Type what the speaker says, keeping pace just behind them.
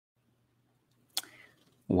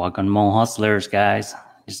Welcome Hmong Hustlers, guys.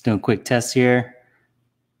 Just doing a quick test here.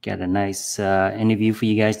 Got a nice interview for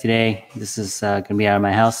you guys today. This is going to be out of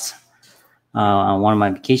my house on one of my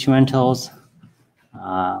vacation rentals.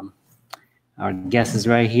 Our guest is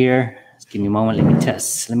right here. Just give me a moment. Let me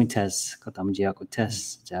test. Có tầm gì có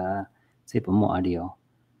test. Say for more audio.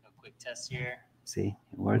 A quick test here. See,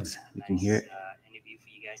 it works. We can hear it. Interview for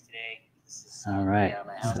you guys today. All right.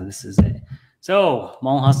 So this is it. So,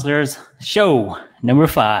 Hmong Hustlers show number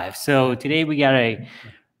 5. So today we got a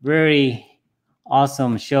very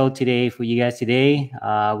awesome show today for you guys today.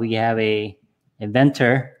 We have a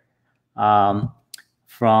inventor from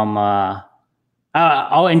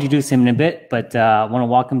I'll introduce him in a bit, but I want to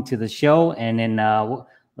welcome him to the show. And then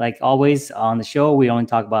like always on the show, we only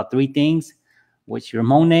talk about 3 things. What's your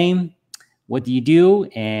Hmong name? What do you do?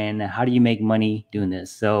 And how do you make money doing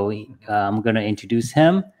this? So I'm going to introduce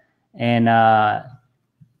him. And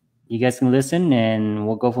you guys can listen and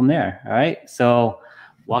we'll go from there. All right. So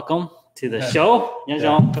welcome to the show.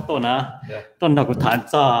 Tôi nói của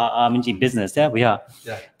cho mình chỉ business đấy bây giờ.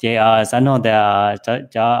 Thì I know that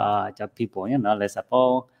cho people you know let's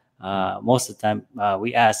suppose most of the time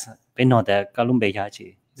we ask bên nó để các lúc bây giờ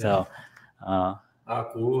chỉ. So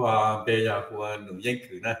cú bây giờ của nữ dân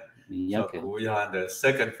cử nè. So cú the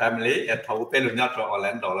second family at thấu bên luôn nhau cho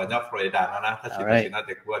Orlando là nhau Florida nó nè. Thật sự là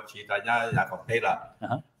để của chị ta nhau nhà còn thế là.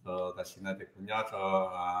 So thật sự là để của nhau cho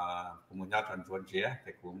của nhau cho chuẩn chế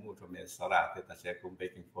để của mua cho mình sau đó thì ta sẽ cùng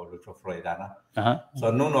baking for cho Florida nó.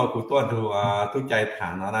 So nó nói của tôi tu chạy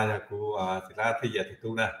thẳng nó nè của thì là thì giờ thì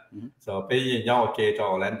tu nè. So bây giờ nhau ok cho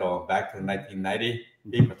Orlando back to 1990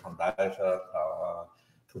 đi mà thằng đó cho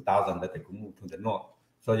 2000 để cũng mua thằng đến nọ.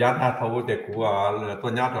 So giá ta thấu để của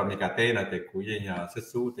tôi nhớ cho mình cả tên là để của gì xuất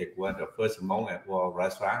xứ để của the first Hmong at world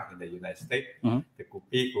restaurant in the United States. Để của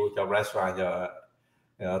pi của cho restaurant giờ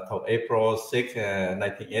thấu April 6,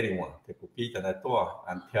 1981. Để của pi cho nó to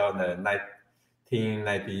until the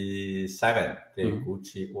 1997. Để của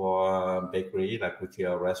chỉ của bakery là của chỉ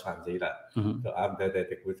restaurant gì là. So after that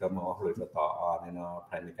để của cho mọi người cho tỏ nên nó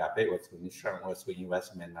phải mình cả bên của sự insurance của sự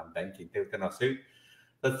investment làm banking tiêu cái nó xứ.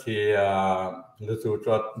 Tất thì lưu trú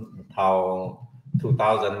cho thầu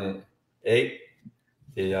 2008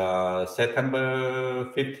 thì September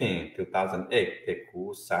 15, 2008 thì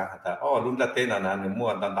cú sáng ta lúc đó tên là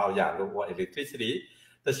mua đào giả lúc electricity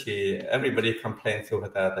tất thì everybody complain to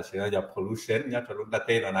ta tất thì là pollution nhớ cho lúc đó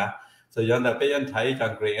tên là so giờ là bây giờ thấy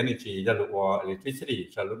rằng green energy cho lúc electricity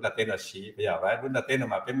cho lúc đó tên là xí bây giờ đấy lúc đó tên là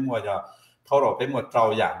mà bên mua giờ thâu rồi bên một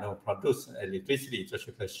trâu dạng nó produce electricity cho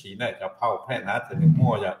sự khí này cho power plant á thì mình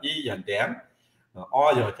mua giờ ý dần đếm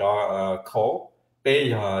giờ cho coal bây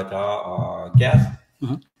giờ cho gas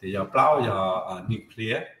thì giờ plow giờ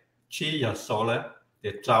nuclear chi giờ solar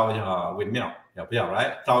thì trâu giờ windmill giờ bây giờ đấy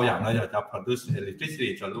trâu dạng nó giờ cho produce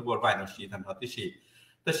electricity cho lúc vài nó khí thành electricity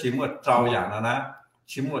tất nhiên một trâu dạng nó nè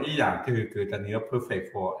chỉ một ý dạng thì là nó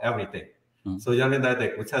perfect for everything. So giờ lên đây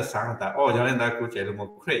để cũng sẽ sáng ta, giờ lên đây cũng chỉ là một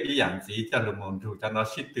create ý dạng gì cho là một chủ cho nó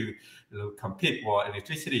ship to compete for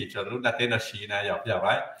electricity cho lúc đó tên là xí này,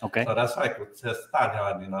 right? Okay. So that's why cũng sẽ start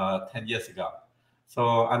 10 years ago. So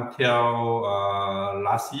until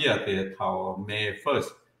last year thì thầu May 1st,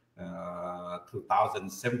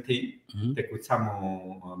 2017 thì cũng chăm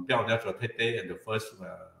biểu ra cho thế and the first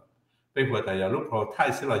bây giờ tại lúc họ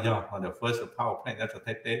thay sẽ là do the first power plant cho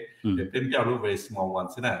thay thế để bên biểu lúc very small one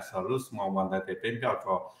thế này, so lúc small one là để bên biểu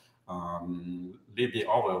cho maybe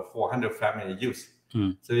over 400 family use.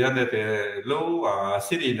 So giờ để lúc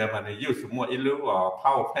city này mà use more lúc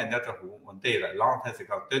power plant cho vấn đề là long time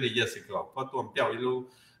ago 30 years ago, có tuần biểu lúc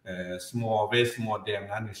small very small dam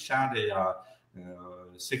là nó xa để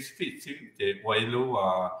 6 feet chứ để quay lúc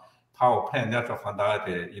power plant cho phần đó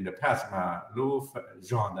thì in the past mà lúc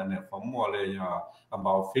John này from more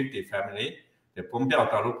about 50 family thì cũng biểu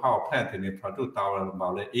tạo lúc power plant thì mình produce tạo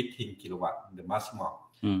about 18 kilowatt the maximum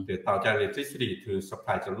để tạo ra electricity to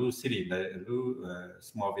supply cho lúc city lúc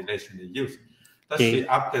small village they use. Okay.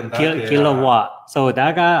 Kilowatt. So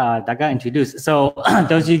that got introduced. So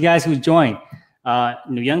those of you guys who joined,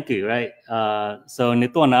 New Young, right? So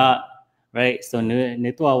Nitona. Right, so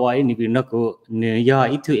nếu tôi nói nếu nó có nếu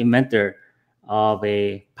ít to inventor of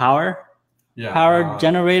a power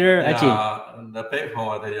generator actually. The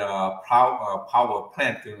paper the power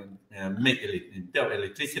plant to make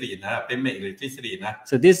electricity make electricity.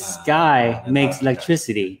 So this guy makes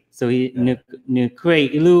electricity. So he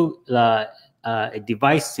create a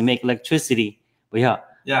device to make electricity. But yeah,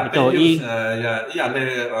 they use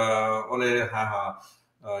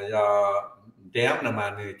dam là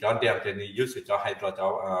mà cho dam thì use cho hydro cho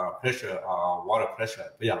pressure water pressure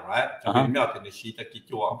bây giờ right cho windmill thì xí ta kí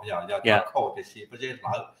chua bây giờ cho coal thì xí bây giờ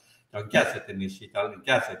lỡ cho gas thì xí cho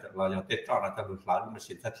gas là cho tết cho là cho lụt lỡ mà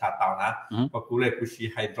xí thật là tao nè và cú lên cú xí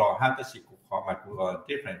hydro ha ta xí cú khó mà cú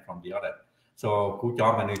different from the other so cú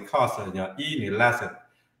cho mà cost là e less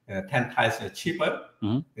 10 times cheaper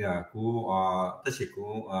yeah cú ta xí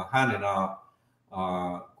cú ha này nó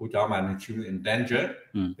cú cho mà nó chịu in danger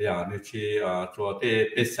bây giờ nó chỉ cho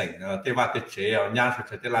tê sành tê va tê chế nhang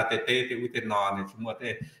cho tê la tê ưu tiên nó nó chỉ mua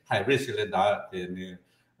tê high risk lên đó thì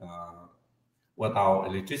ว่าtàu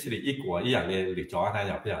electricity อีกกว่าอีอย่างเลยหรือจอนะอ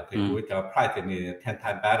ย่างbây giờ thì cú cho price thì 10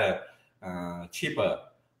 times better cheaper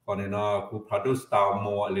còn nó cú produce tàu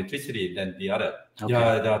more electricity than the other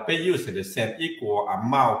giờ pay use the same equal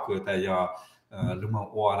amount của tại giờ lúc mà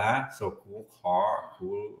qua đó so cú khó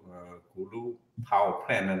cú lu power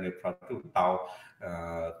plant and the produce tàu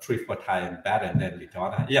 3-4 times better than หรือจอ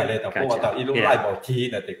นะอีอย่างเลยแต่พวกtàuอีลูกไล่บ่อที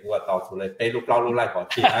นะแต่กูtàuสุดเลยpayลูกเราลูกไล่บ่อ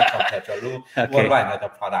ทีนะ compare จะลูกว่าไล่นะแต่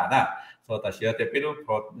product นะso แต่เชื่อแต่เป็นรูป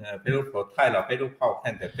โปรไทยเราเป็นรูปเข้าแท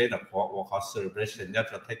นแต่เป็นแบบว่าเขา celebration อยาก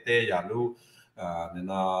จะเท่ๆอย่างรูปเนี่ย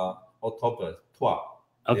นะ October ทั่ว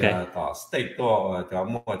ต่อ state ตัวจะ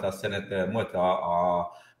มั่วจะ senator มั่วจะ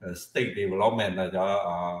state development จะ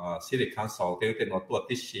city council ที่เป็นตัว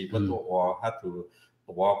ที่ชี้ว่าตัวถ้า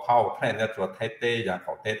ตัวเข้าแทนอยากจะเท่ๆอย่างเข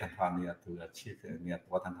าเท่ทันทีเนี่ยตัวชี้เนี่ย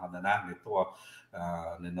ตัวทันทีนะในตัว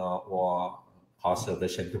เนี่ยนะว่าเขา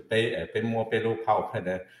celebration ทุกปีเป็นมั่วเป็นรูปเข้าแท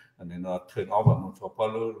นnên nó thường áo vào một số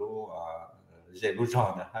lu dễ lu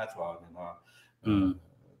tròn này ha cho nên nó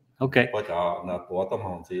okay có cho nó của tôm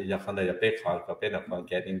hồng chỉ giờ không để bake khỏi có bên là còn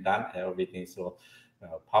getting done everything so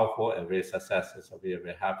powerful and very successful so we are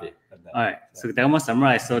very happy all right so that was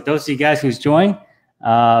summarized so those of you guys who's joined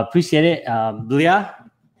appreciate it Blia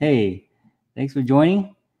hey thanks for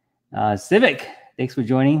joining Civic thanks for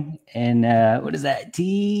joining and what is that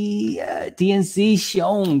TNC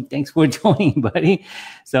Sean thanks for joining buddy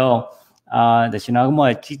so the channel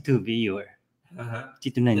mà chỉ từ viewer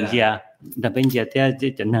chỉ từ này giờ đặc biệt giờ thế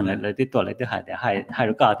chẳng hạn là tiếp tục lại thứ hai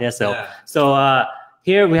đứa cả thế so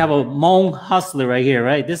here we have a Hmong hustler right here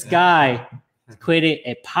right this guy created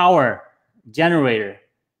a power generator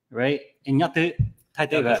right and nhắc tới thay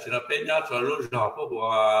thế vậy là bên nhau rồi lúc rồi có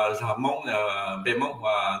giờ mong là bên mong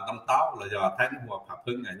và đông táo là giờ thấy nó phạm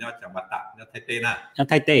hưng là nhau chẳng bắt đặt nhau thay thế nè nhau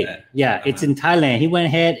thay thế yeah it's in Thailand he went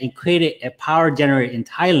ahead and created a power generator in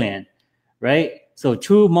Thailand right so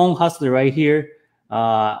true Hmong hustler right here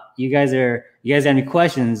you guys have any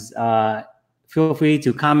questions feel free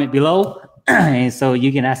to comment below and so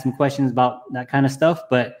you can ask some questions about that kind of stuff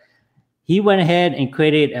but he went ahead and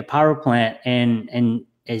created a power plant and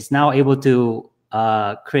is now able to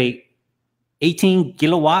create 18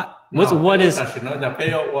 kilowatt. What is?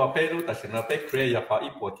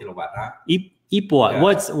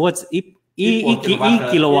 What's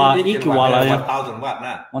kilowatt?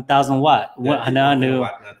 1,000 watt. What?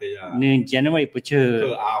 New generate per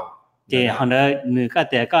hour. They new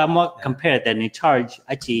got there. Got more compared than charge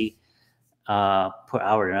actually per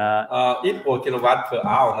hour. 1 kilowatt per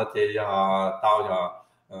hour. Nó thì tao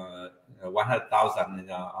 100,000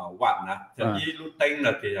 watt nè, thì ý lúc tên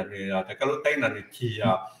là thì cái lúc tên là thì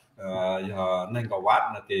nên có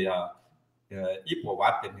watt là thì ít của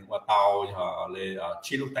watt thì mình qua tàu lên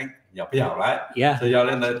chi lúc tên giờ bây giờ đấy, thì giờ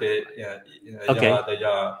lên đây thì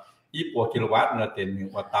giờ ít của kilowatt là thì mình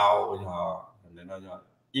qua tàu nên nó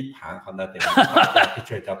ít hàng còn là thì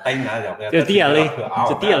chơi cho tên là giờ bây giờ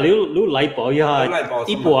tí là nếu lấy bỏ giờ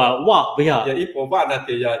ít của watt bây giờ ít của watt là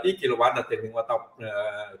thì giờ ít kilowatt là thì mình qua tàu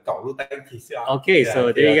cậu lúc tên thì sao? Okay, so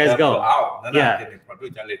there you guys go. Yeah. Thì mình còn đưa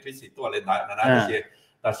cho electricity tua lên đại là thì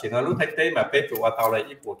ta chỉ nói lúc thay thế mà bé tụ tàu là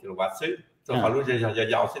ít của kilowatt xứ, rồi họ lúc giờ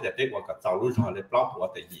giàu sẽ để bé qua cả tàu lúc họ để block của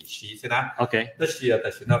để gì xí thế nào? Okay. Đó là ta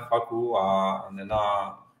chỉ nói có cú nên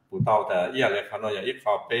nó cụ tàu thì ý làเขาnói ít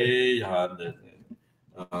họ bé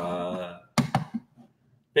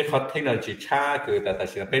béเขาเทคโนโลยีช้าคือแต่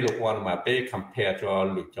สิ่งเป็นลูกวันมาเป็น compare จอ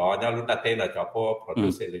หลุดจอเนี่ยรุ่นแต่เนี่ยจอพวก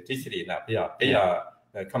produce electricity นะพี่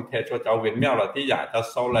compare จอ windmill เราที่ใหญ่จอ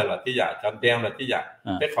solar เราที่ใหญ่จอ dam เราที่ใหญ่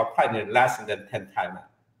เป็นเขา price เนี่ย less than 10 times นะ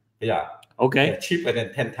พี่cheaper than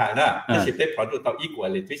 10 times นะแต่สิ่งเป็น produce ต่อ equal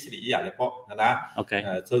electricity อย่างนี้พอนะ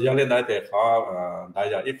so ยังเล่นได้แต่เขาได้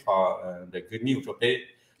อย่างอีกเขา the good news จะเป็น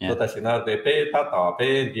ตัวแต่สิ่งนั้นแต่เป็นถ้าต่อเป็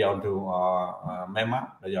นเดียวดูแม่มา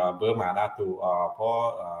แต่อย่าเบอร์มาได้ดูเพราะ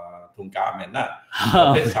ทุนกาเหม็นนะ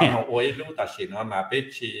เป็นสามของโอ้ยรู้แต่สิ่งนั้นมาเป็น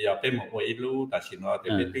ชีเป็นของโอ้ยรู้แต่สิ่งนั้นแต่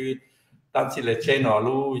เป็นที่ตั้งสิ่งเลยเช่น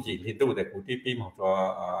รู้หญิงที่ดูแต่กูที่ปีของตัว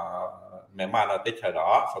mẹ mà nó tích thời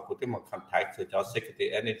đó sau cũng một contact cho secretary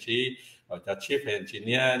energy cho chief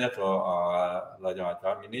engineer nhớ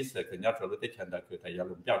cho ministerคือnhớ cho lúc tích thời đóคือthầy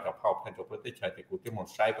lùm giao cho phao thành cho tích thời thì cũng một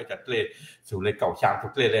siteก็จะเล่สู่เลยเก่าช่างทุ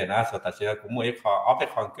กเลยนะสุดท้ายcũng mớiขอ off the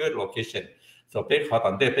good location สุดท้ายขอต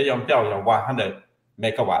อนเด็กไปยอมเจ้าอย่างว่า100 เม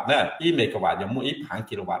กะวัตต์นะ1 เมกะวัตต์ยังมุ่ง1,000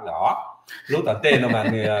 กิโลวัตต์เหรอรู้ตอนเต้นมา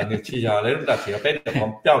เนี่ยชี้ยาเลยรู้ตอนเสียเป็นแต่ผม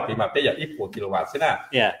เจ้าที่มาเป็นอย่าง1 กิโลวัตต์ใช่ไหม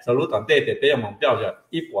สรู้ตอนเต้แต่เป็นอย่างผมเจ้าจะ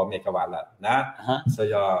1 เมกะวัตต์ละนะ所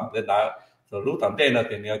以เรื่องนั้นสรู้ตอนเต้เนี่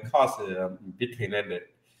ยเนี่ย cost between เลย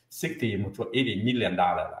60 to 80 million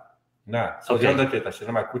dollar ละนะ所以เราจะตัดสิน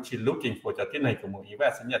มาคุณชิ looking for จะที่ไหนก็มุ่ง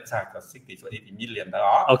invest เนี่ยจากก็60 to 80 million แล้ว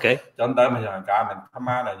จนได้มาอย่างการมันทำม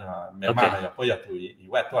าเนี่ยแม่มาเนี่ยพออยากถือ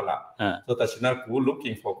invest ตัวละ所以ตัดสินกู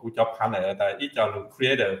looking for กูจะพันอะไรแต่อีจะลูก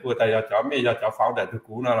creator กูแต่อยากจะไม่อยากจะ founder ทุก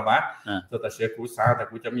กูนั่นแหละมั้ย所以ตัดสินกูสร้างแต่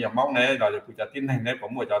กูจะมีมองเนี่ยเราจะกูจะที่ไหนเนี่ยผม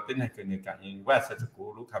ว่าจะที่ไหนคือเนี่ยการ invest จะกู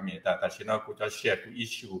รู้ทำเนี่ยแต่ตัดสินกูจะ share กู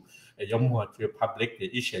issue ยมหัวคือ public ที่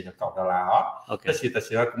issue จะเก่าดาราแต่สิ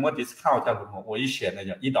กูมั่ว discount จะหลุดหัว issue เนี่ย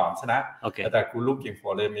อย่างอีดอมใช่ไหมแต่กู looking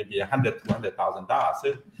for เลย maybe 100 to 100,000 dollars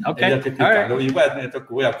ซึ่งอยากจะถือการเรา invest เนี่ยจะ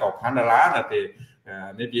กูอยากเก่า$1,000นะแต่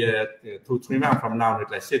maybe 2-3 months from now เนี่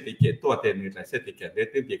ยเศรษฐกิจตัวเต็มเนี่ยเศรษฐกิจได้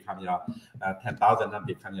ถึงปีคำยา10,000นะ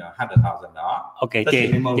ปีคำยา100,000นะโอเค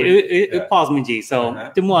pause มันจี so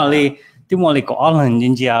ที่มัวเลยก็ออนไลน์จริ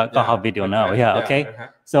งๆก็หาวิดีโอนะโอเค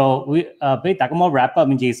so we ไปแต่ก็มา wrap up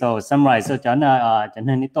มันจี so summarize so จัน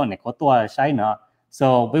นี่ต้นเนี่ยเขาตัวใช้เนาะ so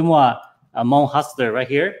ไปมัว Hmong hustler right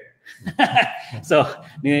here so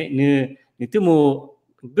นี่ที่มัว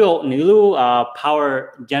build นี่รู้ power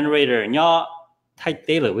generator เนี่ยไทยเ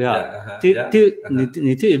ต้เลยว่า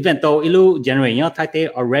นี่ที่ event โตอีรู้ generator เนี่ยไทยเต้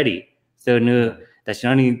already so นี่แต่ฉะ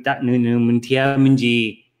นั้นนี่มันเทียมันจี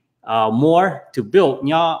more to build เ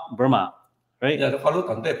นี่ย Burma right เขารู้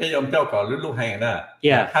ตอนเต้ไปยอมเจ้าก่อนรู้ให้นะ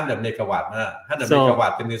100 เมกะวัตต์นะ100 เมกะวั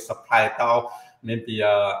ตต์เป็น supply ต่อ maybe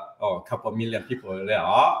couple million people เลย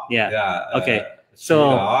อ๋อ okay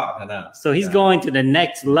so he's going to the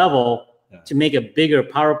next level to make a bigger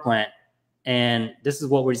power plant and this is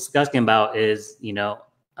what we're discussing about is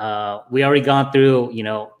we already gone through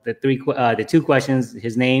the 2 questions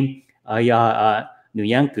his name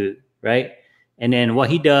Nuyanku right and then what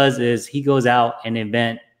he does is he goes out and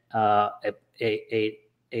invent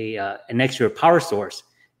an extra power source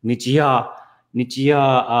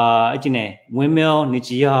windmill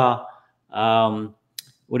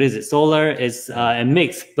what is it solar is a mix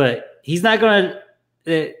but he's not gonna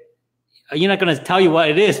you're not gonna tell you what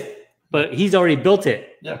it is but he's already built it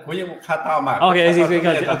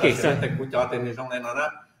okay so กูจอเต็มในช่องไหนนะ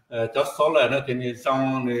cho solar 呢，等于像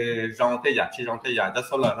这样，其中这样，这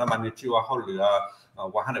solar 呢，มันชื่อว่าเขาเหลือ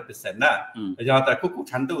100%นะยาแต่กู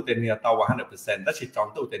ชั้นตู้เต็มเนี่ยต่อ100%แต่ชิจอม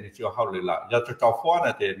ตู้เต็มเนี่ยชื่อว่าเขาเหลือยาจะจอฟ้าเ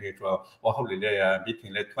นี่ยเต็มเนี่ยว่าเขาเหลือ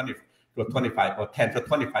between 25 or 10 to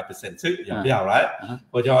 25% ซึ่งอย่างเดียวไร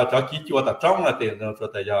พอจะกี่จัวแต่จ้องเนี่ยเต็มเนี่ย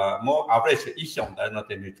แต่ยา more average อีกช่องแต่เนี่ยเ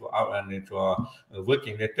ต็มเนี่ยจัว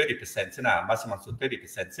working เนี่ย30%ใช่ไหม maximum สุด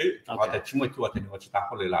30%ซึ่งแต่ชิมวยจัวเต็มเนี่ยชิตาเข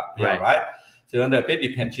าเหลือละเดียวไรฉะนั้นเป็น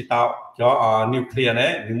depend ชิตาจะนิวเคลียร์เนี่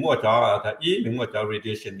ยหนึ่งมั่วจะหนึ่งมั่วจะ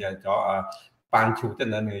radiation อย่างจะปานชูแต่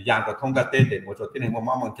นั้นยางกระทงกระเตะเด็กมั่วจะที่ไหนมั่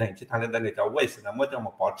วมันแข่งชิตาเล่นเนี่ยจะ waste นะมั่วจะม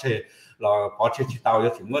าปอเช่เราปอเช่ชิตาจะ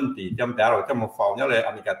ถึงเงินตีจำแต่เราจะมา fall เนี่ยเลยอ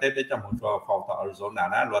เมริกาเตะจะมา fall ต่อ Arizona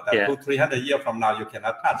นะเราแต่ 200-300 years from now you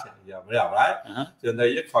cannot touch it อย่าไม่เอาไรฉะนั้น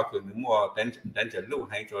ยี่ข้อคือหนึ่งมั่วเต้นจะลู่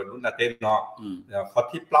ให้จนรุ่นน่ะเต้นเนาะข้อ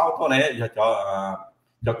ที่เปล่าเท่านี้อย่าจ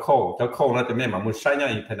ะโค้งนะแต่ไม่มามุดใช้เนี่ย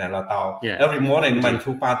อินเทอร์เน็ตเราเตา every morning มัน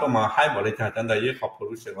ทุกปาต้องมาให้บริการจันได้ยี่ขอ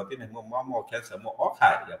pollution ว่าที่ไหนมั่วแค่เสริมมั่วออกไข่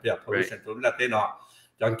อย่าเพียบ pollution ตัวนี้ละเต้นเนาะ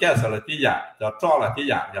จนแก้สารที่อยากจะจ่อละที่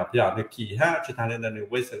อยากอย่าเพียบในขี่ห้าชิทางนั้นใน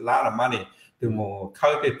waste a lot of money ถึงโมเข้า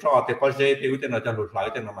ไปจ่อแต่ก็เจที่อุตส่าห์จะหลุดไหล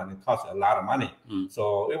แต่น้ำมัน cost a lot of money so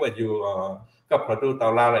when you ก็ produce ต่อ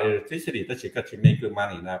ละ electricity แต่สิ่งก็ที่ make good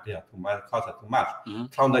money นะเพียบถูกไหม cost too much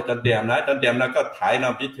เท่านั้นจนเดียมนะก็ถ่ายนะ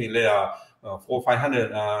between เลย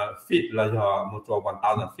400-500 feet แล้วจะมุดตัว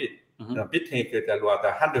 1,000 feet บิทเทนคือจะรวมแต่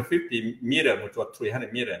150 meter มุดตัว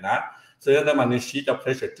300 meter นะซึ่งถ้ามันชี้จะ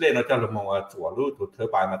pressure เล่นเราจะลงมาจั่วรูตัวเทอ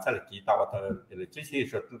ร์ไบน์มาใช้กี่ตัวว่าelectricity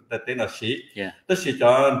จะเต้นชี้แต่ชี้จะ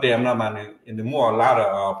เดิมนะมันในมัวลาด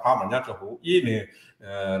พามันจะหูอีเนี่ย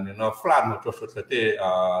เรา flat มุดตัวสุด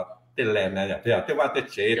เต้นแรงนะอย่างเดียวแต่ว่าเต้น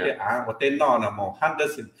เจ๋เต้นว่าเต้นนอนนะมอง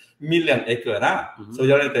100 million acre นะซึ่ง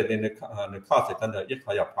ยังเต้นในข้อเสร็จตั้งแต่ยี่ข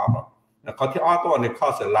ยับพาแบบเขาที่อ้อตัวในข้อ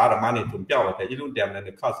เสียละประมาณนี้ถุงเปี้ยวแต่อีรุ่นเดียมใน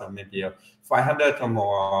ข้อเสียไม่เดียว500ชั่วโมง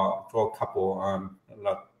ตัวคับโบล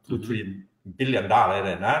ะ2-3 billion dollar เล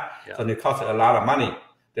ยนะส่วนในข้อเสียละประมาณนี้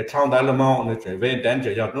แต่ช่องได้ละมองในใจเว้นแดนจ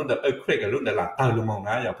ะยอดรุ่นเดอร์เอร์เครกกับรุ่นเดอร์หลังใต้ละมองน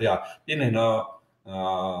ะอย่าพยายามที่ไหนเนาะ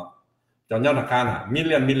cho nhau là can à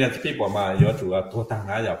million people mà yếu chủ thua thằng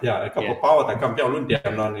này giờ bây giờ có bao tại cầmรุ่นเดียว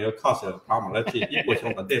nó yếu cost problem แล้วที่ equal ตร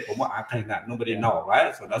งนี้ผมว่าอะไรนะ nobody know right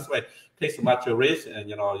so that's why take so much risk and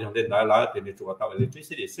you know ยังเล่นได้แล้วแต่ในจุดต่อ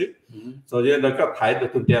electricity ซื้อ so ยังเราก็ถ่ายตัว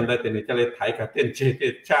ตุนเดียมได้แต่ในจะเลยถ่ายกับเต้นเจ๊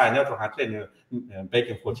ช่าเนี่ยตัวหาเต้นไป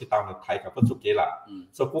กินโคชิตามถ่ายกับพัสดุเกล่ะ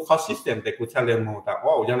so กูเข้า system แต่กูจะเรียนมองแต่โอ้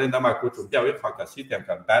ยังเล่นได้มากูจุดเดียวเข้ากับ system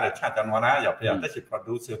กับ better ช่าจังหวะนะอย่าพยายามได้สิ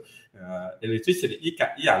produce electricity อีก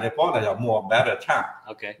อย่างเลยเพราะเราmore better ช่า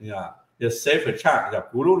okay yeah safer ช่าอย่า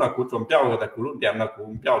กูรู้นะกูจุดเดียวแต่กูรู้เดียมนะกู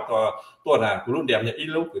เดียวตัวนะกูรู้เดียมเนี่ยอี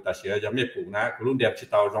ลูกกูแต่เสียยังไม่ปูนะกูรู้เดียมชิต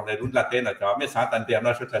เอาตรงในรุ่นละเต้นนะจะไม่สารตันเดียมน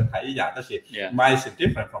ะชุดถ่ายอีอย่างแต่สิ mine is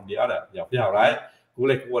different from the other อย่าพยายามไรกูเ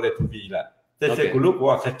ลยกูเลย to be แหละแต่เสียกูรู้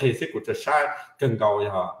ว่าแค่ที่กูจะใช้更高อย่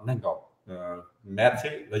างนั่นก็match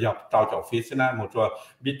เราอยากต่อจากฟิตนะมันจะ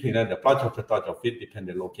between นั้นเดี๋ยวต่อจากฟิต depend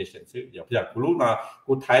the location ซึ่งอย่าพยายามกูรู้นะ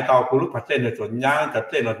กูถ่ายต่อกูรู้พัฒน์ในจุดย่างจะเ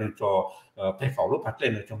ต้นในจุดไปเขารู้พัฒ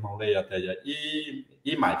น์ในจุดมองเลยแต่อย่า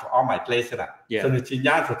อีหมายจะเอาหมายเกลสนะส่วนชิ้น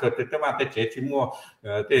ย่างจะจะมาเป็นเจ๊ชิ้นมัว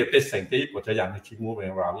เป็นสิ่งที่กูจะอยากในชิ้นมัวเป็น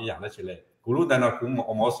เราอีอย่างนั้นเลยกูรู้แต่นะกูม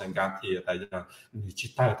องสิ่งการที่แต่ยังมีชิ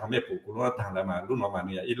ดใต้ทำให้ปูกูรู้ว่าทางแล้วมารุ่นประมาณ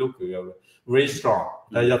นี้อีลูกคือ very strong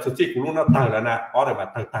แต่อย่าสุดที่กูรู้ว่าตายแล้วนะอ๋อแต่มา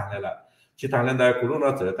ต่างเลยล่ะชิทางเล่นได้กูรู้น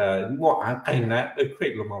ะแต่มั่วอ่างไก่นะคลิ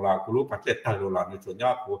กลงมาละกูรู้พัฒน์ไทยโรลันในส่วนย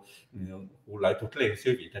อดกูไหลทุกเรื่อง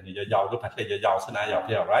ซื้ออีกทีนี้ยาวๆก็พัฒน์ยาวๆสนายาวเ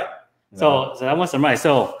ที่ยว right so that was some right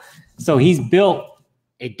so he's built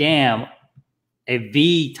a dam a V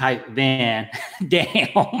type van dam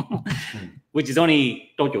which is only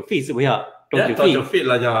多少 feet 是不要多少 feet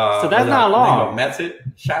了就 so that's not long massive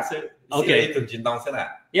下次 okay ถึงจินตองสนะ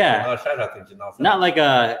yeah 下次ถึงจินตอง not like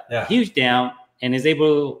a huge dam and is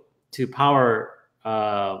able to power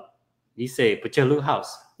you say Pachalu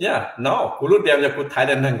house yeah no กูรู้เดียวจะกูถ่ายไ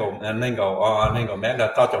ด้นั่งก็แม้แต่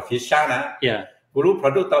ต่อจากฟิชช่านะ yeah กูรู้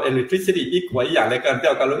produce ต่อ electricity equal อย่างไรกันเดี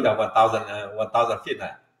ยวก็รู้อย่าง1,000 feet น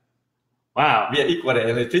ะ wow we are equal to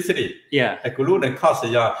electricity yeah แต่กูรู้ใน cost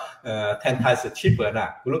จะ10 times cheaper นะ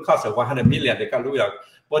กูรู้ cost 100 million แต่ก็รู้อย่าง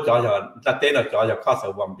พอจอจะเต้นจอจะ cost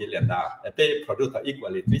 1 billion ได้แต่ produce ต่อ equal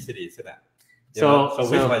electricity ใช่ไหมSo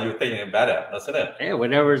which one you think better, isn't it? Yeah,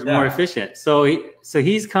 whatever is more efficient. So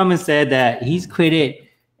he's come and said that he's created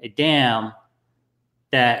a dam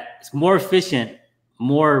that's more efficient,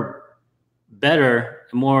 more better,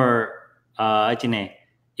 more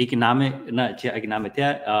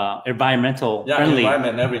environmental friendly,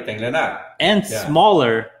 environment everything like that, and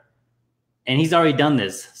smaller. And he's already done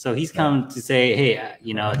this. So he's come to say, hey,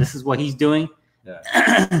 this is what he's doing. Yeah.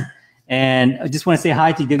 And I just want to say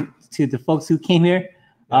hi to the folks who came here.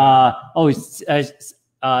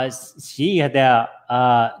 She had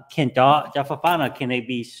can they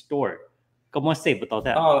be stored? Comment say about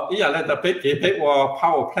that? Ý là ta biết qua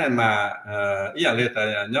power plant mà ý là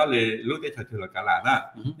ta nhớ lúc đấy thời là cả là na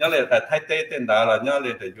nhớ là ta Thái Tây tên đó là nhớ là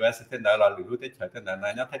US tên đó là lúc đấy thời tên đó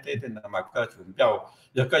nhớ Thái Tây tên đó mà có chuẩn biểu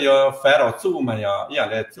giờ có federal 租嘛呀ý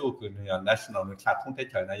là 租佢national ขาด通天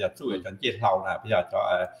thời này giờ 租嘅就介紹啦，比較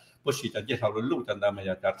咗不是就介紹路真的嘛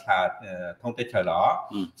就ขาด通天thời đó，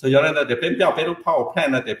所以有人就เป็น表เป็นลูก power plant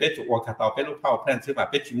นะแต่เป็นจุดว่าขาดต่อเป็นลูก power plant ซึ่งมา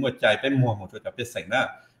เป็นจุดหัวใจเป็นมัวมันจะเป็นสิ่งนะ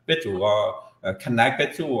เป็นจุดconnect เป็น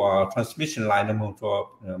จุด transmission line นะมันจะ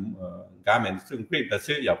การมันซึ่งกริบแต่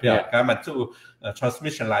ซึ่งอย่าเพี้ยการมันจุด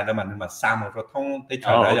transmission line นะมันสามมันจะ通天thời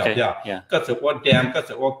นะอย่าเพี้ยก็จะว่า dam ก็จ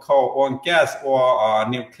ะว่า coal oil gas ว่า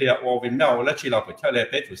nuclear ว่า windmill และที่เราไปเชื่อเลย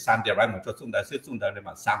เป็นจุดสามเดียวกันมันจะส่งได้ซึ่งส่งได้เลย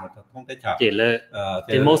มันสามมันจะ通天thờiเจ๋เลย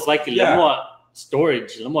most likely more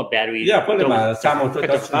storage แล้ว more battery เพราะเลยมันสามมันจะ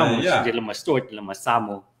ต้องเดี๋ยวมา storage แล้วมาสา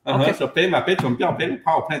มOkay. So เป็นมาเป็นจุดเปลี่ยนเป็น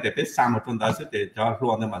power plant แต่เป็นสามมันจนได้สุดแต่จะร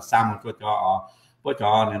วมเนี่ยมาสามมันจะพอจ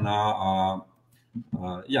ะเนี่ยนะ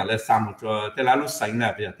อย่างเลยสามมันจะแต่ละลูกสิ่งเนี่ย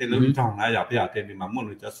เพียงแต่ละลูกช่องนะอย่าเพียงแต่มีมามุ่ง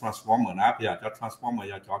จะ transformer นะเพียงจะ transformer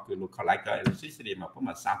อย่าจะคือลูก collect electricity มาพวกม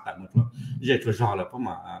าสามแต่มันจะยิ่งจะรอเลยพวกม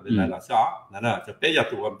าเลยละซะนั่นแหละจะเป็นอย่าง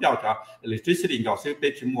ตัวเปลี่ยนจะ electricity ก็ซื้อเป็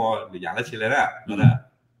นชิ้นมัวหรืออย่างละชิ้นเลยนะนั่นแหละ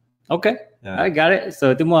Okay, I got it. So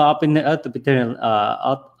ที่มัวเอาเป็นเอาไปเ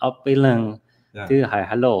รื่องที่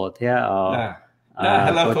hello ที่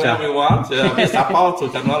hello to everyone จะซัพพอร์ตสุด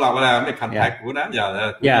จังเราเวลาไม่คันแท็กกูนะอ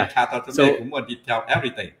ย่าชาต่อจนได้ผมว่า detail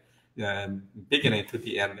everything beginning to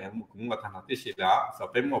the end ผมว่าทำที่สุดแล้วส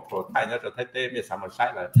เป็นหมดโปรไทยเนี่ยจะไทยเต้ไม่สามารถใช้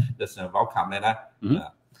เลยจะเสริมเว้าคำเลยนะ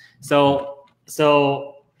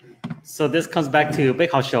so this comes back to Big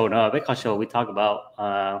House Show. No, Big House Show we talk about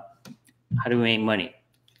how do we make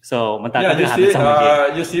money.So มันต่างกัน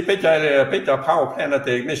you see เป็นจะ power plant นะแ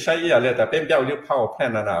ต่ไม่ใช่อย่างเลยแต่เป็นเปล่าลูก power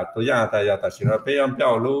plant นะตัวอย่างแต่สิเราเป็นเปล่า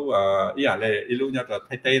ลูกอย่างเลยลูกเนี่ยจะไท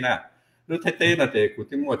ยเต้นะ รู้ไทยเต้น่ะแต่กู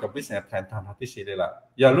ที่มัวจะวิสัยแผนทางที่สี่เลยล่ะ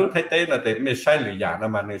อย่ารู้ไทยเต้น่ะแต่ไม่ใช่หรืออย่างนั้น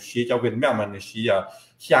มันชี้จะเป็นแม่มันชี้อ่ะ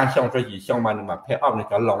相向着以向มันมา配合那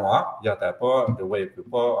个龙啊要แต่พอthe way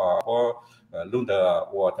พอรุ่น的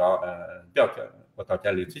标准我到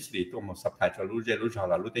家里其实都冇 supply 就รู้着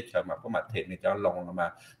了รู้ได้เชื่อมาพอมาเทนี่จะลงมา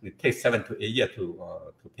你 take 7 to 8 years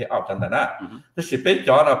to pay off จังนั้นนะแต่สิไปจ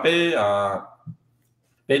อเราไ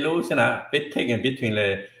ปรู้ใช่ไหมไป take in between เล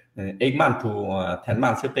ย8 months to 10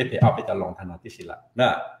 months ไป pay off ไปจะลงทันทีสิละนะ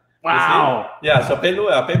ว้าว yeah so ไปรู้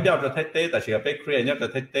ไปเบี้ยวจะไทยเต้แต่เชื่อไป create เนี่ยจะ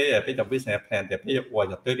ไทยเต้ไปจะ business plan แต่ไปว่า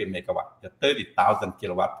จะ30 megawatt จะ30,000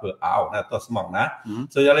 kilowatt per hour นะตัวสมองนะ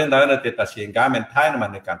so จะเล่นได้นะแต่เชื่อการเป็นไทยนะมัน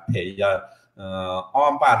ในการ pay อ้อ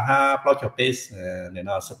มบ้าน5เราจะเปสเนี่ย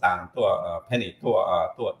นะสตางค์ตัวเพนนีตั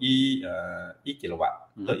วกิโลวัตต์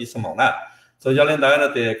ตัวสมองนะส่วนจะเล่นได้นะ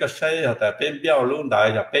แต่ก็ใช้แต่เป็นเบี้ยวรุ่นได้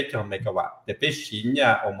จะเป็นจะเมกะวัตต์แต่เป็นชิ้นเนี่ย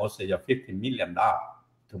almost จะ$50 million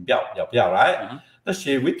ถึงเบี้ยวอย่าเบี้ยวไรแต่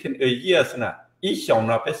ชีวิตที่years นะอีช่องเ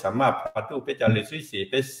ราเป็นสามารถพอดูเป็นจะเรียนรู้สิ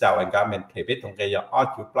เป็นสาวงานเป็นเทเป็นตรงนี้อ้อ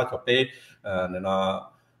จุดเราจะเป็นเนี่ยนะ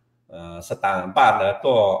สตางค์บ้านแล้ว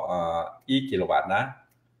ตัวกิโลวัตต์นะ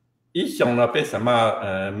อีช่องเราเป็นสามารถ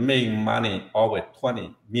make money over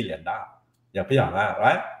 $20 million อย่าไปอย่างนั้น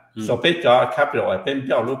right so เป็นจะ capital เป็นเ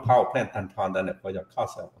บี้ยวรูปเผาแพลนทันทอนนั่นเนี่ยก็จะ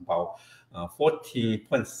cost about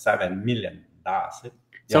 $14.7 million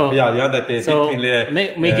อย่าไปอย่างนั้นแต่ที่เลย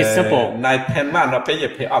make it simple ใน10 months เราไปจะ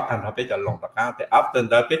pay off ทันเราไปจะลงตะก้าแต่ after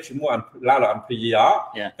เราไปชิมวันล่าเราอันพรีอ่ะ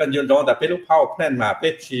กันยืนตรงแต่เป็นรูปเผาแพลนมาไป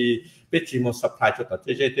ชิมมัน supply จุดต่อเ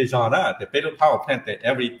จ๊จอนะแต่เป็นรูปเผาแพลนแต่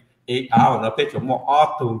every 8 hours เราไปจุดมั่วออฟ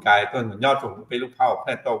ตูนไกต้นยอดจุดไปลูกเผาแพล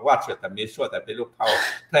นตัววัดเฉยแต่ไม่ชัวร์แต่ไปลูกเผา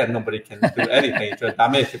แพลน nobody can do anything จนตาม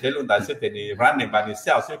ไม่ใช่ไปรุ่นใดซึ่งเป็นร้านหนึ่งบางทีเซ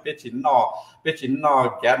ลล์ซึ่งเป็นชิ้นนอแ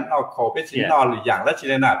ก๊สนอโคเป็นชิ้นนอหรืออย่างและชิ้น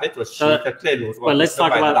นั้นไปจุดชี้จะเคลื่อนรู้ว่า let's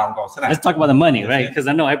talk about the money right because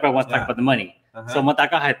I know everyone wants to talk about the money so มันตา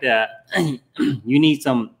ก็ให้แต่ you need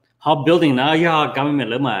some how building นะอย่า government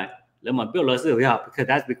เริ่มมา build เลยสิอย่า because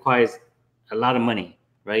that requires a lot of money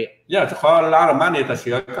right yeah จะขอล้านละมันเนี่ยแต่เ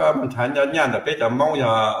ชื่อก็มันทันจะเนี่ยแต่ไปจะมองอย่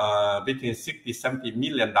างbetween $60-70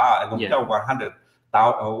 million ลงเจ้า100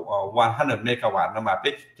 megawatt นะมาไป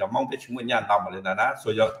จะมองไปชิมเนี่ยดาวมาเลยนะส่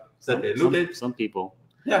วนsome people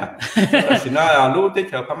yeah สินะรู้ที่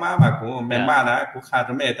เธอพม่ามากูแม่มานะกูคา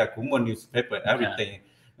ตัวแม่แต่กูมัว newspaper everything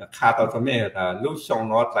คาตัวแม่แต่รู้ช่อง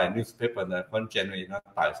นอตใส่ newspaper เนี่ยคนเจนนี่นะ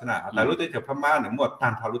แต่สินะแต่รู้ที่เธอพม่าเนี่ยมัวทั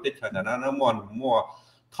นทารู้ที่เธอเนี่ยนะมัว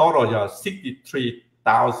total จะ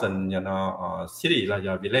63,000 city ละจ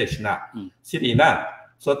ะ village นะ city นะ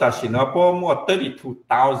so แต่สินะพอมัว32,000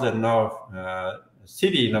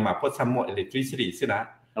 city นะมาพอสมัว electricity สินะ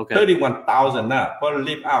 31,000 นะพอ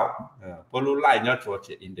live out พอรู้ไล่เนี่ยตัวจ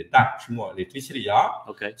ะ in the dark ชั่วโมง electricity อ่ะ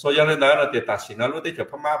so ยังเลยนะเราจะตัดสินนะรู้ที่จะ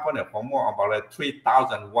พม่าพอเนี่ยผมมัวเอาไปเลย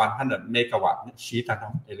3,100 megawatt ชี้ทันท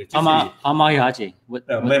ำ electricity พม่าอย่าจี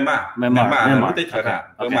ไม่มารู้ที่เธอนะ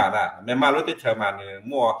ไม่มารู้ที่เธอมาเนี่ย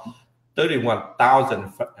มัว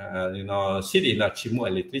31,000 city นะชิมัว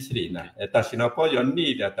electricity นะแต่สินะพอย้อนนี่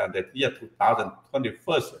แต่แต่ที่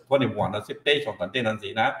 2021 นะสิเป้ของตันเต้นั้นสิ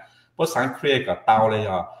นะพอสังเคราะห์กับเตาเลย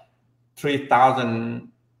อ่ะ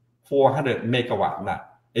3,400 megawatt นะ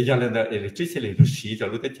ยังเล่น electricity รู้ชี้จะ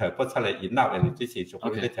รู้ที่เธอพอใช้ enough electricity จะ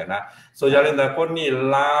รู้ที่เธอนะ so ยังเล่นพอนี่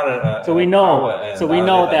ล้าso we know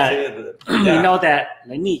that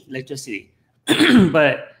they need electricity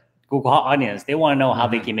but Google audience, they want to know how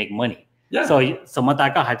they can make money. Yeah. So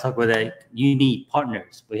Mataka had talked with that you need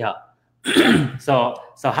partners. Yeah. so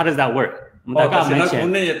how does that work? Mataka mentioned.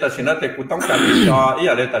 แต่สินะแต่กูต้องการจออี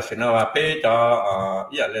อะไรแต่สินะว่าเป้จอ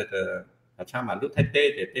อีอะไรแต่ช่างมารู้ไทยเต้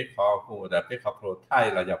แต่เป้ขอกูแต่เป้ขอโปรไทย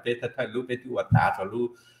เราอย่าเป้ไทยรู้เป้ตัวตาจะรู้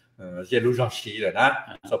รู้จอชีเลยนะ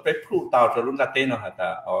so เป้พูดตาจะรู้ละเต้เนาะแต่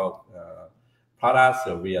products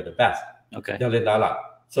we are the best. Okay. จะเล่นได้ละ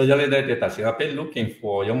so ยังเล่นได้แต่สิ่งที่เป็น looking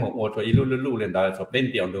for ยังมองว่าตัวอีลู่เล่นได้so เป็น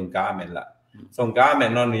เดียวดวงการ์เมนละส่งการ์เม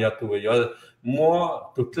นนั่นเนี่ยตัวเยอะมัว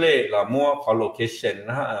ทุกเล่ละมัวขอ location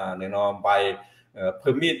นะเนี่ยนอน by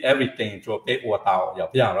permit everything ตัวเป็นอัวเตาอย่า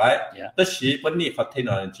พยายามไรแต่ชีวันนี้เขา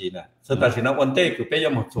technology นะ so แต่สิ่งนั้นวันเต้คือเป็นยั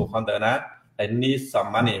งมองสู่คนเดินนะ I need some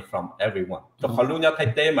money from everyone ตัวเขารู้เนี่ยไทย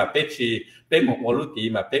เต้มาเป็นชีเป็นหมวกวัวรุ่ตี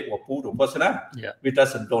มาเป็นวัวปูดูเพราะฉะนั้น with a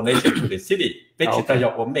donation to the city เป็นชีแต่อยา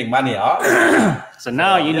กว่า make money อ่ะ so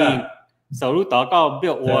now you need so รู้ต่อก็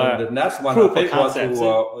build or the next one prove the concept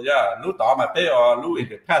รู้ต่อมาเป็นรู้ in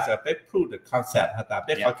the past เป็น prove the concept แต่เ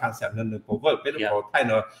ป็นเขา concept นึงผมว่าเป็นรู้ไทยเ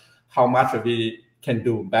นาะ how much we can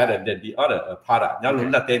do better than the other product ยังรู้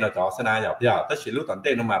แต่เต้นเราจะสนาอย่าแต่สิรู้ตอนเต้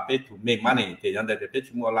นมาเป็น to make money แต่ยังได้เป็น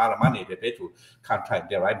ชั่วโมงละ money แต่เป็น to contract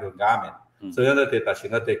the right garment so ยังได้แต่สิ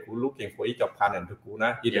นะแต่กู looking for each of partner กูนะ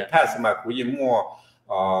in the past มากูยิ่งมัว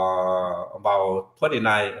about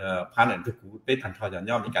 29 panel to cú bé thành thọ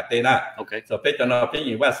nhỏ mình cả tên na so bé cho nó bé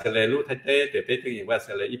invest le lu thay thế để bé tự invest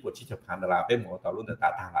le ít một chiếc $1,000 bé mua tàu luôn để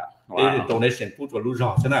ta thằng lại bé donation put vào lu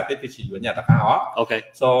rõ thế nào bé tự chỉอยู่nhà ta khá ó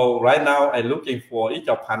so right now I looking for ít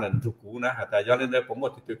cho panel to cú naแต่ย้อนเลยผมหม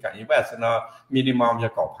ดtừ cả invest nó minimumจะ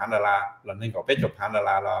ก่อ$1,000là nênก่อbé cho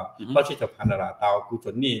 $1,000là có chiếc $1,000 tàu cú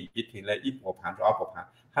chuẩn ni ít thì là ít một $1,000 cho $1,000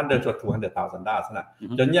 100 to $200,000 นะ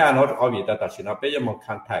จนย่าเนาะเขาวิแต่ตัดสินเอาไปยังมอง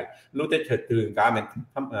คันไทยรู้ได้เถิดตื่นการเป็น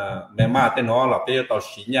แม่มาแต่เนาะเราไปต่อ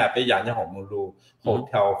สินเนี่ยไปอย่างยังของมึงรู้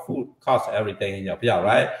hotel food cost everything อย่างพี่อะไร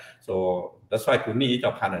so that's why กูนี่จะ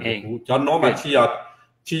พันอะไรกูจนโน้มาที่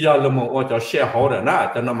ยาเรามองว่าจะ shareholder นะ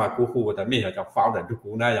จนมากูฮู้แต่ไม่อยากจะ founder ดู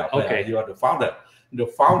กูนะอย่างไป you are the founder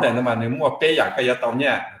นั่นมาในมั่วไปอย่างก็จะต้องเนี่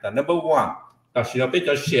ยแต่ number one ตัดสินเอาไปจ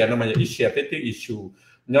ะ share นั่นมันจะ share ไปที่ issue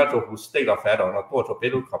nhớ cho khu state of federal nó tua cho bé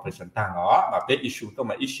lúc corporation tăng đó mà bé issue tôi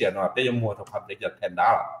mà issue nó bé mua cho public là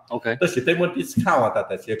 $10 tôi chỉ thấy muốn discountแ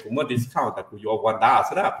ต่chỉ cũng muốn discountแต่กูอยู่$1 ซ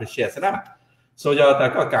ะนะ appreciate ซะนะ so giờแต่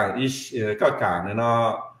ก็การก็การเนี่ยเนาะ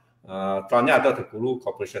ตอนนี้ตัวถึงกูรู้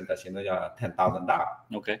corporation แต่ชิ้นเนี่ย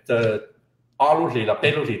$10,000จะall ลูกหลีละbé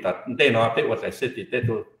ลูกหลีแต่เต้เนาะbéว่าแต่ city เต้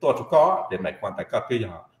ตัวทุกก็เดี๋ยวหมายความแต่ก็คืออย่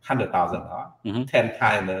าง100,000 10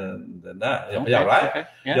 times นะอย่างไม่อย่างไร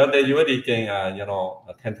เดี๋ยวเดี๋ยวอยู่ดีเก่งyou know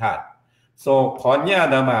 10 times so พอเนี่ย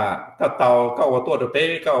นะมาก็เตาก็ว่าตัวเป๊ะ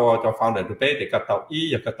ก็จะฟังเดี๋ยวเป๊ะแต่ก็เตาอี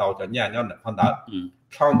อย่างก็เตาจะเนี่ยย้อนเนี่ยฟังไ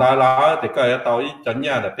ด้แล้วแต่ก็เตาอีจะเ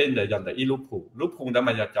นี่ยเนี่ยเป็นเดี๋ยวย้อนแต่อีลูกผูนั้น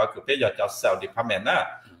มันจะจ่อคือเป๊ะจะ sell department นะ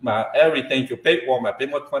มา everything คือเป๊ะว่ามาเป็น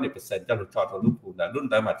หมด 20% จะรู้จ่อตัวลูกผูนะรุ่น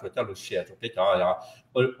ใดมาจะรู้ share จะเป๊ะจ่อ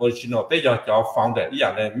original เป๊ะจะฟังเดี๋ยวอีอย่า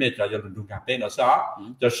งเนี่ยไม่จะยังดูงานเป๊ะเนาะซะ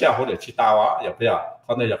จะ share เขาเดี๋ยวชิตาวะอย่างเป๊ะเข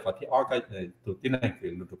าเนี่ยอยากขอที่อ้อก็ตัวที่นั่นคือ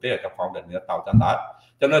รุ่นเป๊ะจะฟังเดี๋ยวเนี่ยเตาจันทร์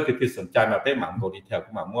cho nên thìสนใจมาเป้หมั่งโกดีเทล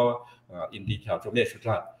ก็มามั่วอินดีเทลจนเนี่ยสุด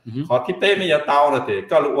ท้ายขอที่เป้ไม่ยาเตาเลยแต่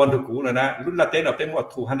ก็รู้วันทุกกูเลยนะรุ่นละเต้เราเป้มั่ว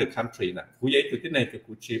200 country นะกูยัยตัวที่ไหนคือ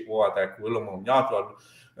กูชีวัวแต่กูลงมองยอดจน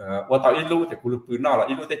ว่าเตาอีรู้แต่กูรู้ปืนนอกละ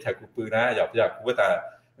อีรู้ได้ใช้กูปืนนะอยากกูว่าแต่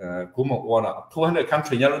กูมองว่าน่ะ200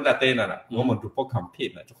 country เนี่ยรุ่นละเต้น่ะว่ามันดูพวก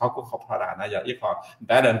compete นะเขาก็พลาดนะอย่างอีกเขา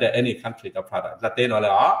better than any country จะพลาดละเต้น่ะเล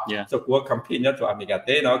ยอ๋อ so กู compete เนี่ยตัวอเมริกาเ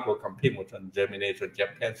ต้เนาะกู compete หมดจน Germany จน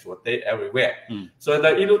Japan ส่วนเต้ everywhere so แต่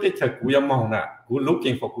อีรู้ได้ใช้กูยังมองน่ะกู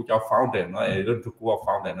looking for กูจะ founder เนาะรุ่นทุกกู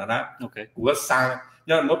founder นะกูก็สร้าง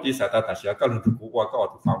ย้อนเมื่อปีศาจแต่เสียก็รุ่นทุกกูก็เอา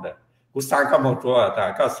founder กูสร้างก็มองตัวแต่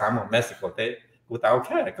ก็สร้างมองเม็กซิโกเต้กูแต่โอเค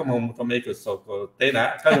ก็มองตัวเม็กซิโกเต้นะ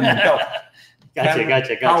ก็มองเจ้า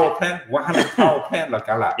Gotcha. Power plant 100 power plant ละ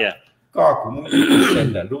กันละก็กูมุ่งเป็น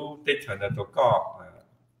แต่รู้ได้เชิญแต่ตัวก็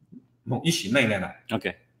มุ่งอีสิไม่เนี่ยนะ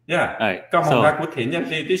ก็มองว่ากูเห็นอย่าง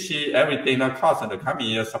ที่ชี everything นะ cost แต่เขามี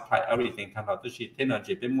supply everything ทางเราที่ชีเทคโนโล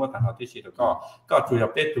ยีเป็นมั่วทางเราที่ชีแล้วก็จุด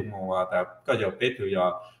เป็นตัวมั่วแต่ก็จะเป็นตั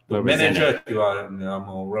วmanager ตัว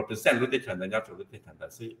มั่ว represent รู้ได้เชิญแต่ยอดรู้ได้เชิญแต่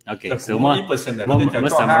ซื้อ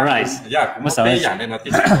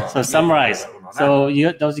so summarize so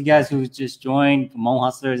those guys who just joined Hmong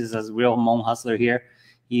Hustlers is a real Hmong Hustler here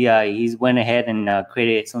he's went ahead and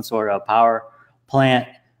created some sort of power plant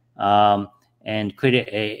and created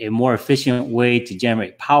a more efficient way to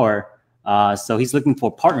generate power. So he's looking for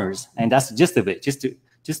partners, and that's the gist of it.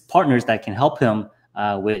 Just partners that can help him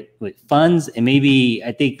with funds, and maybe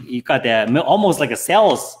I think you got that almost like a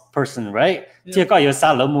sales person, right?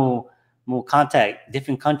 More contact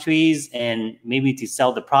different countries and maybe to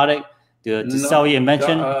sell the product, to sell your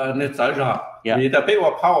invention. Vì ta biếtว่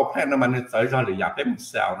า power plant นั้นมันใช้จอหรืออยากได้มัน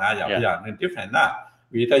sell นะอย่างนึง different นะ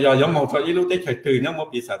vì ta do giống một số ít lúc tới thời từ nhớ một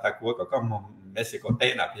bị sao ta của có một Mexico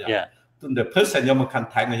tên là bây giờ tuần the person giống một khăn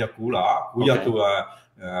thái người cũ lỏ cũ giờ tụi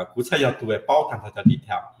cũ sai giờ tụi bao thằng thật đi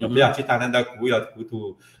theo bây giờ chỉ ta nên ta cũ giờ cũ tụi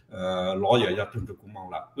lõ giờ tuần tụi cũ mong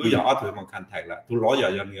là cứ giờ tụi một khăn thái là tụi lõ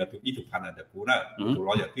giờ người tụi ít tụi khăn là cũ nè tụi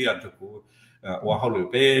lõ giờ kia tụi cũว่าเขาหรือ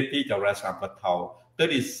ไปจะรักษาปะเทา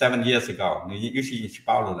37 years ago นี่ยุชิชิ包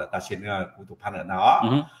了了但是呢กูถูกพันแล้วเนาะ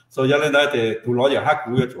so ยังเลยได้แต่ตัวล้ออย่างฮักกู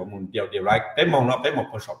จะตัวมึงเดียวไรไปมองเนาะไปมอง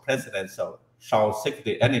พอสอบ president so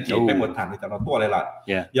secretary energy ไปหมดฐานในแต่ละตัวเลยล่ะ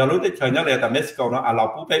อย่ารู้ได้เชิญยังเลยแต่เม็กซิโกเนาะเรา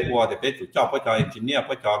ผู้ไปวัวแต่ไปจุดเจ้าไปจอ engineer ไป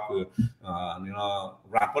จอคือนี่เนาะ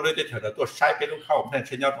รัฐก็รู้ได้เชิญตัวใช้ไปลูกเข้าแพร่เ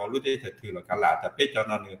ช่นยอดของรู้ได้เถิดถือหลักการละแต่ไปจอ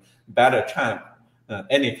นั่นคือ better chance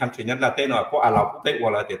any country นั้นละเต้เนาะเพราะเราผู้ไปวัว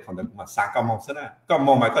เราเด็ดของมาสร้างก็มองซะนะก็ม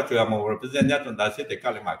องมาก็เจอมอง represent เนี่ยจนได้สิแต่ก็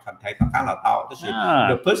เลยมาคันไทยต่างๆเราเต้าที่สุด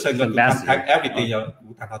the person ก็คันไทย everything อย่างกู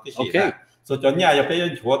ทางเราที่สุดนะส่วนจนเนี่ยอย่าไปยั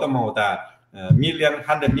นชัวต้องมองแต่million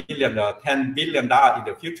 100 million 10 billion dollar in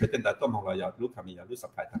the future แต่ต้องมองเราอยากรู้ทำมีอยากรู้สั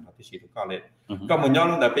พพายทางเราที่สุดก็เลยก็มันย้อน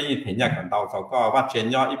แต่ไปยินเห็นอย่างกันเราก็ว่าเชน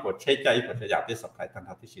ย่ออีกบทเช็คใจอีกบทอยากได้สัพพายทางเร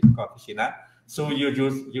าที่สุดก็ที่สุดนะ so you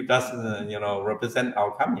just represent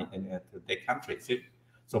our company in the country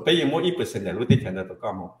so ไปยังมั่ว1%เนี่ยรู้ที่แค่นั้นตัวก็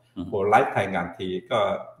มั่วพอไลฟ์ไทยงานทีก็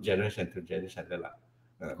generation to generation ได้ละ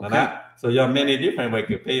นั่นนะ so you many different way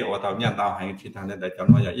คือไปว่าตอนนี้เราให้ที่ทางนั้นแต่จ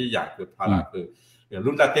ำนวนอย่างคือพาราคือ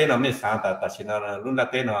รุ่นละเต้นเราไม่สร้างแต่ชินเรารุ่นละ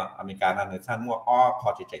เต้นเราอเมริกานั่นเนี่ยสร้างมั่วอ้อพอ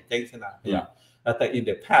จะเจ๊งใช่ไหมแต่ in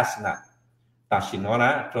the past นะแต่ชินนะ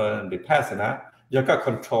จน the past นะ you got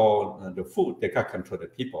control the food they got control the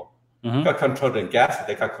people got control the gas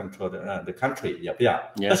they got control the country อย่าไป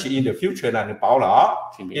但是 in the future นะ你保了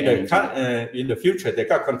in the future they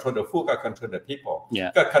got control the food got control the people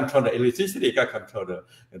got control the electricity got control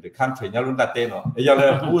the country 要รุ่นละเต้นเนาะ要来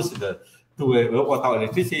boost the ตัว我到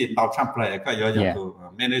electricity 到上来ก็要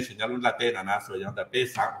manage 要รุ่นละเต้นนะ所以要แต่ไป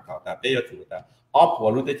สร้างก็แต่ไป要做的ออฟหัว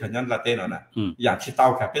รุ่นที่ฉันยันละเต้นนะอย่างที่เต้า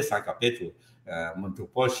ค่ะไปสร้างกับไป做มันถูก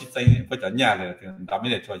พอชิดใจก็จะเนี่ยเลยเราไม่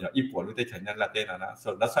ได้ช่วยอย่างอีปัวรู้ได้ฉันยันละเต้นนะ so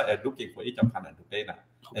that's why looking for อีจำพันธ์ถูกเต้นนะ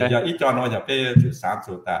อย่างอีจอนอย่าไปถือ3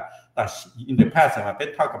จุดแต่ in the past มาไป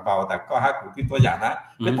talk about แต่ก็หากูที่ตัวอย่างนะ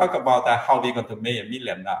ไป talk about แต่ how we going to make a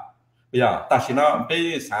million ได้แต่สินะไป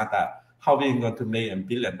สารแต่ how we going to make a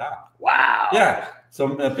billion ได้ wow yeah so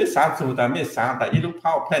ไป3จุดแต่ไม่3แต่อีลูกเผ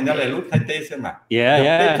าแพลนอะไรลูกไทยเต้ใช่ไหม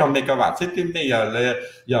ไปทำเมกะวัตต์ซึ่งนี่อ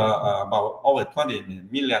ย่าabout over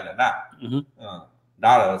 20 million เลยนะไ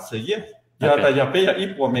ด้แล้วเสียแต่อย่าไปอี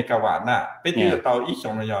ปัวเมกะวัตต์นะไปที่เราอีสอ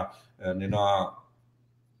งเนี่ยเนี่ยเนาะ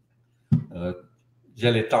จะ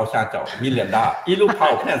เลยเจ้าชาเจ้า million ได้อีลูกเผา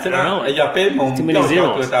แพนใช่ไหมอย่าไปมองเจ้า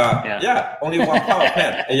เกิดonly one power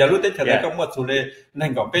plant อย่ารู้ได้แค่ไหนก็หมดสุดเลยนั่น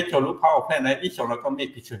ก็ไปเจ้าลูกเผาแพนในอีสองเราก็มี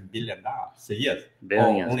พิชิต billion ได้เสีย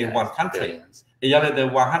only one country อย่าเลยแต่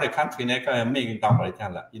100 country เนี่ยก็ไม่กินตามไปทั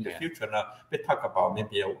นละ in the future นะไป talk about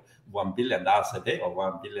maybe $1 billion a day or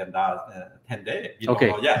 $1 billion 10 days you don't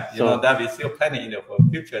know yet you know that we still planning in the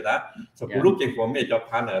future นะ so กูรู้จริงผมไม่จะ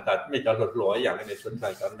พันแต่ไม่จะหลุดลอยอย่างในสนใจ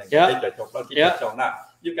กันไม่จะจบแล้วที่จะจบนะ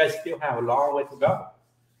you guys still have a long way to go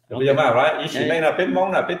เรียกว่าอะไรอีสิ่งนี้นะเป็นมอง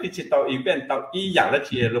นะเป็นดิจิตอลอีเวนต์ต่ออีอย่างละเ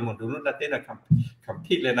ชียร์เราหมดดูนู่นนั่นเต้นคำ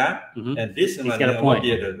พิดเลยนะ and this one will be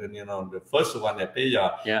the first one เนี่ยเป็น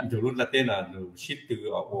ดูรุ่นละเต้นดูชิดตือ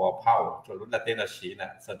หัวเผาจนรุ่นละเต้นสีนะ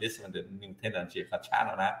so this one the new เต้นจีบช้าแ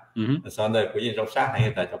ล้วนะสอนเลยกูยังจะสร้างให้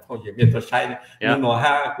แต่จะพอยังไม่ต้องใช้เนี่ยหนูห้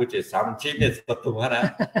ากูจะ3 G เนี่ยตัวนะ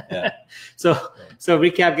so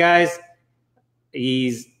recap guys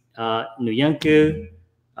he's New Yanku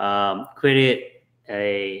created a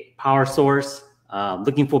power source,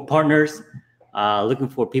 looking for partners, looking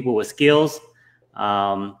for people with skills,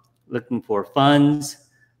 looking for funds.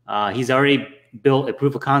 He's already built a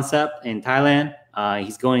proof of concept in Thailand.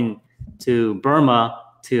 He's going to Burma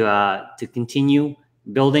to continue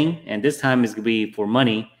building, and this time is going to be for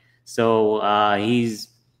money. So he's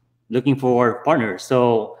looking for partners. So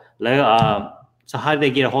how did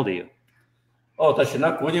they get a hold of you? 但是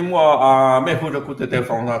呢，估计我没护着กูตัว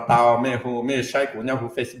telephone 到没护没ใช้กูเนี่ย护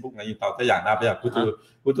Facebook 呢，到这样那边กู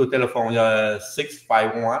ตัว telephone 要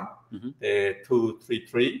651 233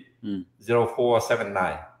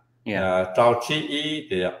 0479找起一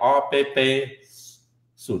的288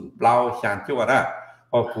ศูนย์เปล่าอย่างที่ว่านะ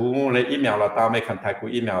พอกูเลย email เรา到ไม่คันไทยกู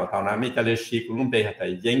email ตอนนั้นไม่จะเลยชี้กูลงไปแต่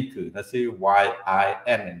ยิงคือนั่นคือ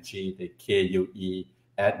YING 的 KUE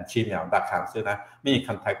at gmail.com ซึ่งนะมี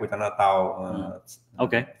คันไทยกูจะน่าเตา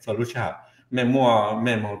solution ไม่มั่วไ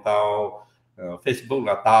ม่มองเตาFacebook เ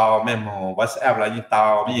ราเตาไม่มอง WhatsApp เรายิ่งเตา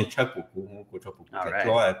ไม่ยิ่งเชื่อกูชอบกูแค่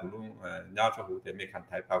ร้อยกูรู้ย่อชอบกูแต่ไม่คันไ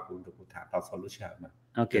ทยเตากูถามเตา solution มา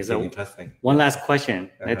Okay, so one last question.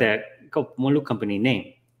 That one look company name.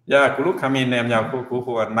 Yeah,กูรู้ company name ยาวกู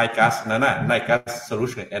พูด Nigas นั่นนะ Nigas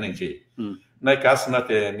Solution Energy. Nigas นั่นแ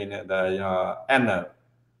ต่มีเนี่ยN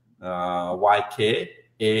YK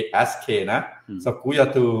ASK นะสกูอยาก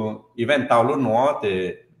ดูอีเวนต์เตาลุ่นหัวแต่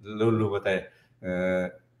รู้ว่าแต่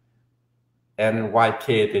NYK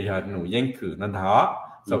แต่ยาหนูยังคือนั่นฮะ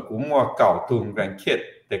สกูมัวเก่าตุงแรงคิด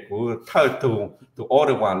แต่กูเท่าตุงตัวโอเ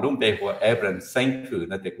ดวันลุ่มเบหัวเอเบรนเซนคือ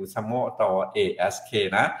นั่นแต่กูสมอต่อ ASK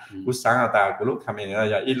นะกูสั่งแต่กูรู้คำนี้นะ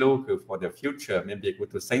อย่าอีรู้คือ for the future maybe กู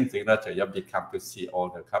ตัวเซนจริงแล้วจะยัง become to CEO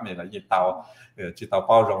แต่คำนี้นะยิ่งเตาจิตเตาเ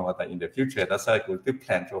ป้ารองแต่ in the future แล้วใช่กูตัว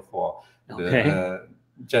plan for the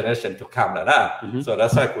generation to come แล้วนะ so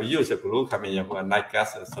that's why กู use กูรู้คำนี้ว่า night gas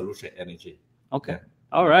solution energy. Okay,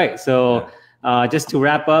 all right. So just to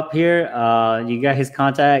wrap up here, you got his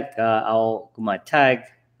contact. I'll my tag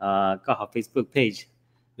got her Facebook page.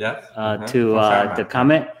 Yes. To the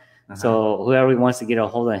comment. So whoever wants to get a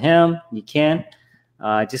hold of him, you can.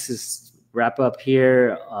 Just to wrap up here,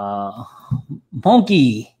 Monkey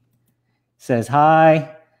says hi.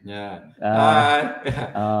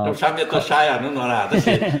 trong sáng biết tôi sai à nó là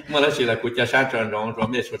đó là cụ cha sáng tròn rong rồi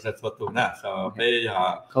biết số số tụ nè so bây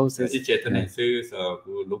giờ ít chế tên sư so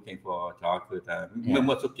cụ looking for cho cụ ta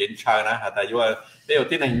một số kiến trai nè ta yêu bây giờ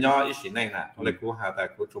tin này nhỏ ít xíu này nè lấy cụ ta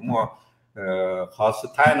cụ chúng mua họ sự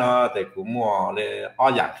thái nó để cụ mua để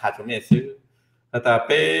ở dạng khai chúng biết sư ta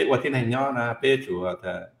bây giờ tin này nhỏ nè bây giờ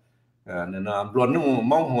ta nên luận nu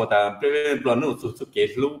mong hồ ta bên luận nu su kế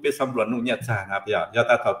lu bên xăm luận nu nhật sản à bây giờ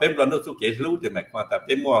ta thọ bên luận nu su kế lu thì mày quan ta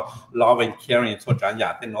bên mua loving caring số trả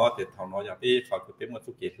giá bên nó thì thằng nó giờ bên thọ cái bên mua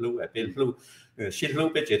su kế lu ở bên lu xin lu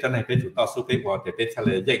bên chế thân này bên chủ tao su bên mua thì bên thay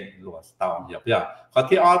lời dành lúa tao giờ bây giờ có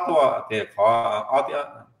ที่อ้อตัวthì cóอ้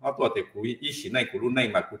อตัวthì cú ý xin này cú lu này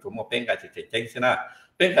mà cú chúng một bên cái chỉ chênh thế nào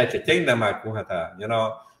bên cái chỉ chênh là mà cú hả ta you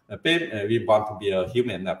know bên we want to be a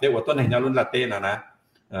human là bên của tôi này nhau luôn là tên là nè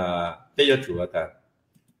bây giờ chủ là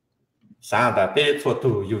sáng là bây giờ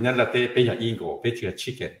tụ dùng nhân là bây giờ Ying của bây giờ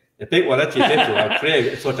chicken bây giờ là chỉ bây giờ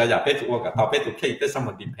create số trả giá bây giờ cái thao bây giờ khi bây giờ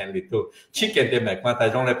mình depend little chicken thì mấy quan tại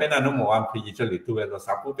trong này bây giờ nó mua ăn phi cho little rồi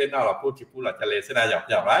sáng bữa bây giờ là bữa chỉ bữa là cho lấy sẽ là dọc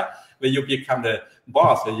right when you become the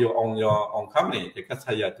boss you own your own company thì các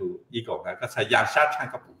sai tụ Ying của các sai giang sát sang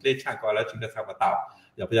các bụi lấy sang coi là chúng ta sao mà tạo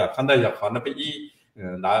giờ bây giờ con đây giờ con nó bị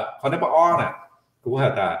đã con nó bỏ nè cũng là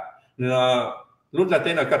ta lúc là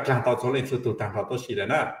tên là các trang tàu số lên số tụ trang tàu tôi xí là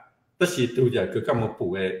na tôi xí tụ giờ cứ cầm một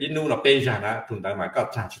bụi ít nu là bây giờ na tụi ta mà các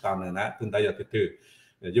trang chỉ tao nữa na tụi ta giờ từ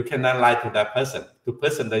you cannot lie to that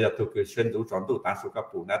person đây giờ tụi cứ xuyên tụ chọn tụ ta số các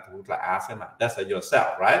bụi na tụi là á xem mà that's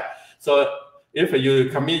yourself right so if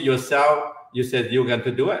you commit yourself you said you're going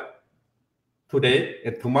to do it today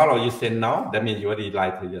and tomorrow you say no that means you already lie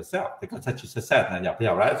to yourself thì có thể chỉ xét là nhập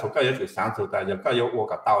hiểu right số các yếu chủ sáng số ta giờ các yếu ô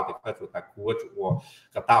cả tàu thì các chủ ta cua chủ ô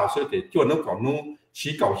cả tàu số thì chuột nó còn nu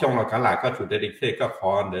chỉ cầu xong là cả lại các chủ đề thì các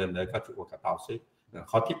khó để các chủ ô cả tàu số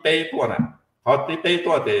khó tí bê tua này khó tí bê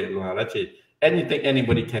tua thì là chỉ anything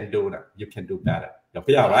anybody can do nè you can do better nhập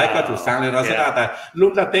hiểu right các chủ sáng lên nó sẽ là tại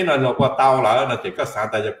lúc ra tên là qua tàu là thì các sáng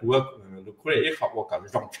tại giờ cua cua ít học ô cả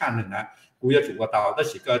dòng chan nữa nè cú yêu chủ của tao đó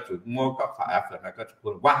chỉ có chủ mua các phải effort là có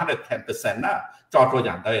chủ 110% á cho tôi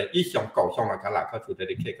dạng đây ít xong cầu xong là cả là có chủ đề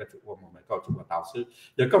để có chủ của mình có chủ của tao sư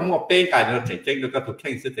giờ có một bên cái nó chỉ chính được có thủ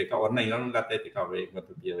khen sư thì có ổn này nó ra đây thì có về mà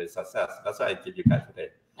to be a success that's why I give you guys today.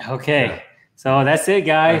 Okay, so that's it,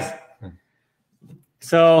 guys.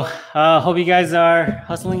 So hope you guys are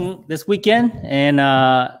hustling this weekend, and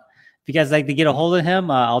if you guys like to get a hold of him,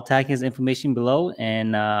 I'll tag his information below,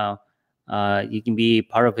 and you can be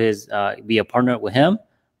part of his, be a partner with him,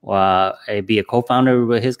 be a co-founder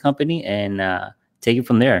with his company, and take it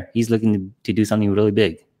from there. He's looking to do something really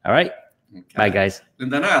big. All right. Okay. Bye, guys.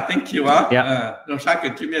 Thank you. Yeah.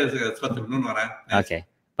 Okay.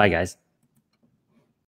 Bye, guys.